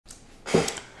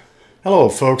Hello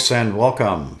folks and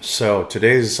welcome. So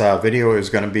today's video is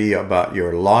going to be about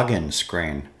your login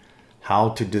screen. How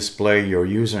to display your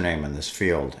username in this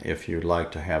field if you'd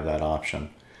like to have that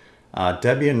option.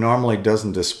 Debian normally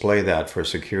doesn't display that for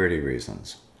security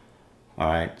reasons.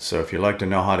 Alright, so if you'd like to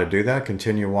know how to do that,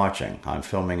 continue watching. I'm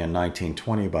filming in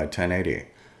 1920 by 1080,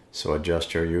 so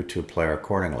adjust your YouTube player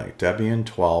accordingly. Debian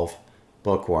 12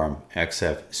 Bookworm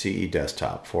Xfce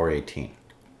Desktop 418.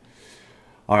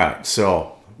 Alright,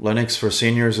 so Linux for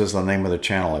Seniors is the name of the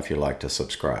channel if you'd like to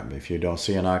subscribe. If you don't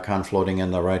see an icon floating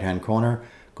in the right hand corner,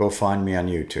 go find me on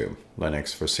YouTube.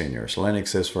 Linux for Seniors.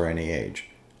 Linux is for any age.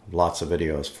 Lots of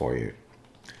videos for you.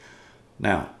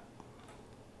 Now,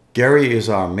 Gary is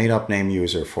our made-up name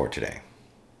user for today.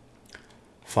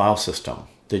 File system.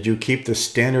 Did you keep the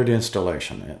standard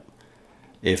installation?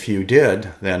 If you did,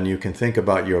 then you can think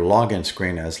about your login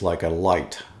screen as like a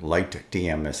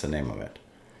Lightdm is the name of it.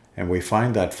 And we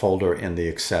find that folder in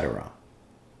the Xfce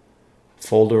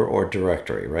folder or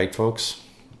directory, right folks?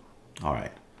 All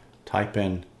right, type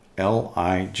in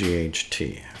Light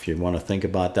if you want to think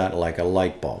about that like a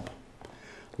light bulb.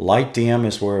 Lightdm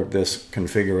is where this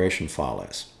configuration file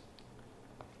is.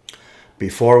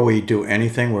 Before we do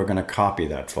anything, we're going to copy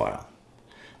that file.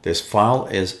 This file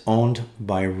is owned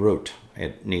by root.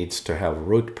 It needs to have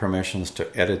root permissions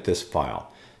to edit this file.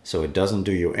 So it doesn't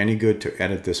do you any good to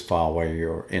edit this file while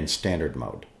you're in standard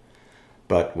mode.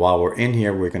 But while we're in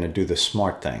here, we're going to do the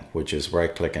smart thing, which is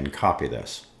right click and copy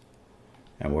this.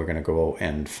 And we're going to go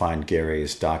and find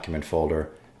Gary's document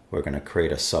folder. We're going to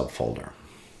create a subfolder.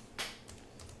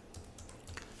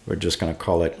 We're just going to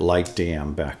call it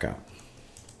Lightdm backup.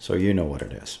 So you know what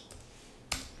it is.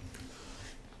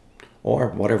 Or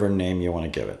whatever name you want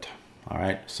to give it. All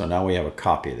right, so now we have a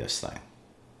copy of this thing.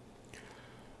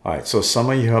 All right, so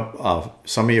some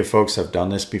of you folks have done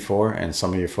this before, and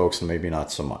some of you folks maybe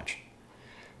not so much.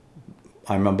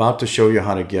 I'm about to show you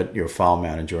how to get your file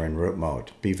manager in root mode.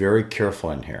 Be very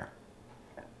careful in here,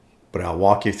 but I'll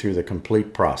walk you through the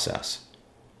complete process.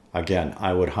 Again,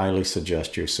 I would highly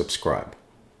suggest you subscribe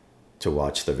to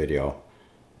watch the video,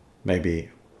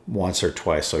 maybe once or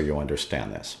twice so you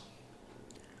understand this.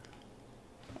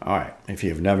 All right, if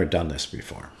you've never done this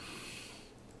before.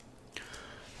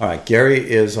 All right, Gary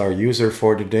is our user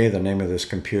for today. The name of this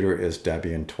computer is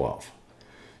Debian 12.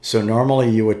 So normally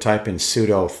you would type in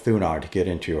sudo thunar to get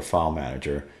into your file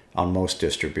manager on most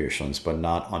distributions, but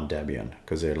not on Debian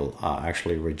because it'll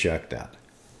actually reject that.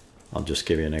 I'll just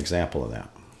give you an example of that.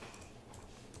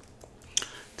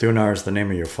 Thunar is the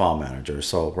name of your file manager.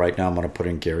 So right now I'm going to put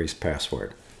in Gary's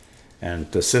password.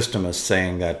 And the system is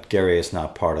saying that Gary is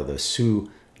not part of the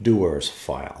sudoers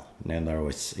file. In other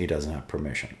words, he doesn't have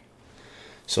permission.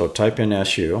 So type in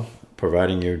su,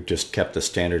 providing you just kept the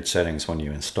standard settings when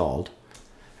you installed,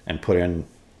 and put in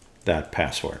that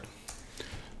password.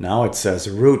 Now it says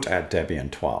root at Debian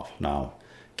 12. Now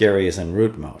Gary is in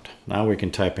root mode. Now we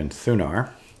can type in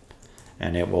thunar,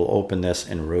 and it will open this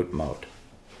in root mode.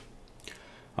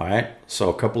 All right, so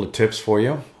a couple of tips for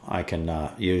you. I can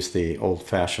use the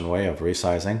old-fashioned way of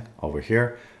resizing over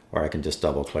here, or I can just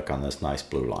double-click on this nice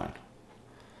blue line.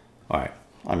 All right.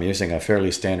 I'm using a fairly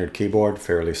standard keyboard,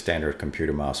 fairly standard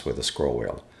computer mouse with a scroll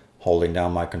wheel. Holding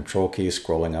down my control key,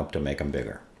 scrolling up to make them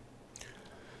bigger.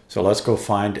 So let's go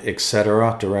find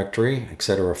Xfce directory,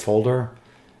 Xfce folder,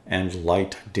 and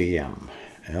Lightdm,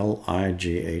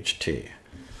 L-I-G-H-T.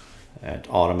 It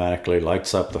automatically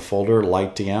lights up the folder,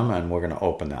 Lightdm, and we're going to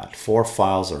open that. 4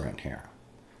 files are in here.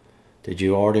 Did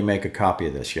you already make a copy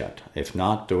of this yet? If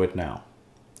not, do it now.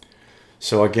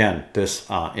 So again, this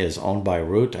is owned by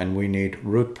root, and we need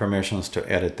root permissions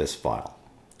to edit this file.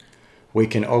 We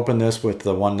can open this with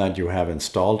the one that you have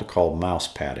installed called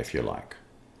Mousepad if you like.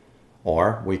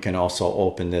 Or we can also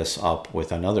open this up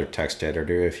with another text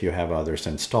editor if you have others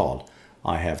installed.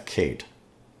 I have Kate.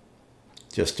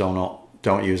 Just don't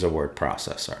use a word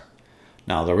processor.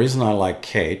 Now the reason I like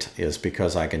Kate is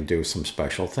because I can do some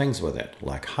special things with it,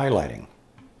 like highlighting.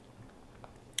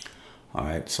 All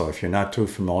right, so if you're not too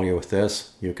familiar with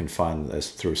this, you can find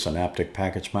this through Synaptic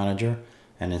Package Manager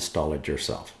and install it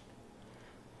yourself.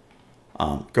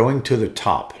 Going to the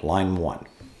top, line 1,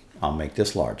 I'll make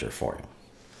this larger for you.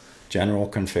 General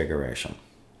configuration.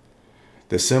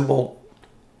 The symbol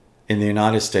in the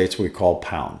United States we call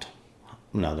pound.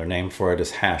 Another name for it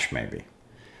is hash maybe.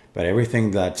 But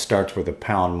everything that starts with a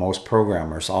pound, most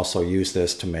programmers also use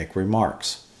this to make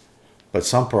remarks. But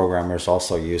some programmers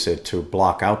also use it to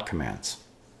block out commands.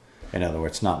 In other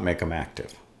words, not make them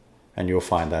active. And you'll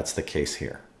find that's the case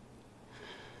here.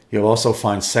 You'll also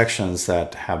find sections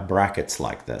that have brackets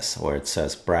like this, where it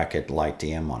says bracket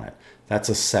Lightdm on it. That's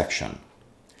a section.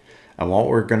 And what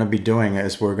we're going to be doing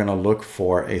is we're going to look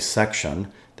for a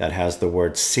section that has the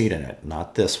word seed in it,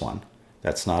 not this one.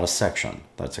 That's not a section,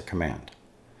 that's a command.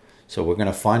 So we're going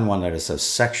to find one that is a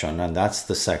section, and that's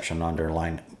the section under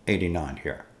line 89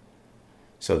 here.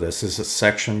 So this is a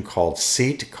section called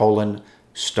seat :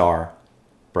 star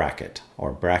bracket,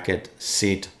 or bracket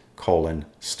seat :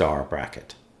 star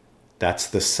bracket. That's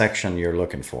the section you're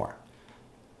looking for.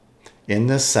 In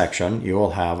this section, you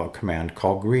will have a command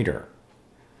called greeter.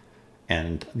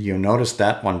 And you notice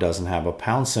that one doesn't have a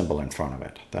pound symbol in front of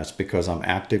it. That's because I'm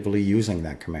actively using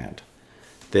that command.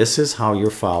 This is how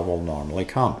your file will normally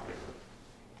come.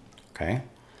 Okay?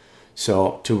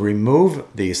 So to remove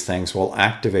these things, we'll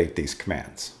activate these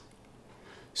commands.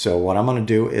 So what I'm going to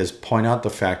do is point out the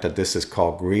fact that this is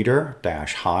called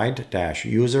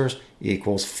greeter-hide-users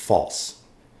equals false.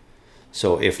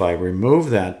 So if I remove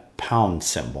that pound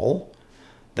symbol,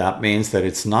 that means that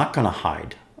it's not going to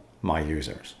hide my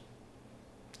users.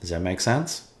 Does that make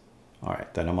sense? All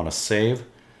right, then I'm going to save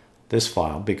this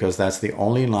file because that's the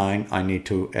only line I need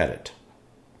to edit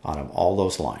out of all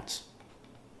those lines.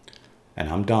 And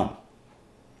I'm done.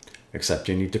 Except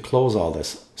you need to close all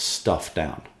this stuff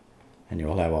down. And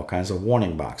you'll have all kinds of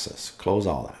warning boxes. Close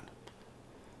all that.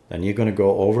 Then you're going to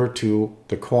go over to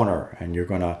the corner and you're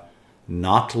going to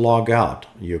not log out.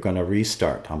 You're going to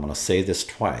restart. I'm going to say this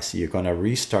twice. You're going to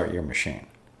restart your machine.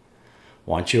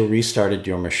 Once you've restarted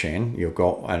your machine, you'll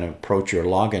go and approach your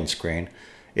login screen.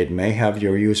 It may have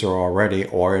your user already,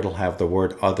 or it'll have the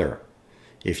word other.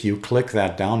 If you click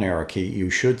that down arrow key, you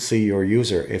should see your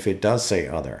user if it does say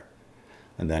other.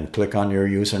 And then click on your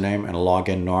username and log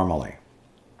in normally.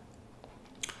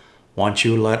 Once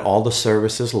you let all the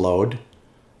services load,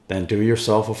 then do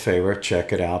yourself a favor,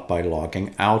 check it out by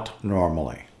logging out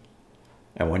normally.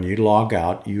 And when you log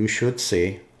out, you should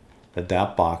see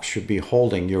that box should be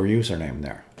holding your username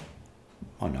there.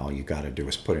 And all you got to do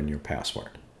is put in your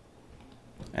password.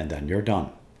 And then you're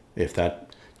done. If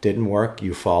that didn't work,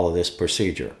 you follow this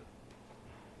procedure.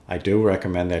 I do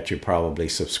recommend that you probably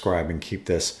subscribe and keep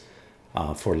this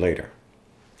for later.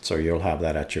 So you'll have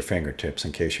that at your fingertips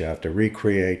in case you have to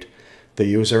recreate the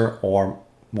user, or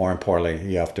more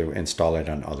importantly, you have to install it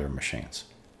on other machines.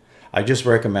 I just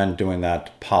recommend doing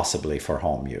that possibly for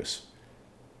home use.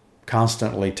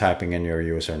 Constantly typing in your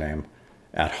username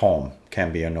at home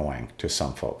can be annoying to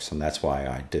some folks, and that's why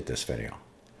I did this video.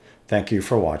 Thank you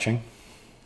for watching.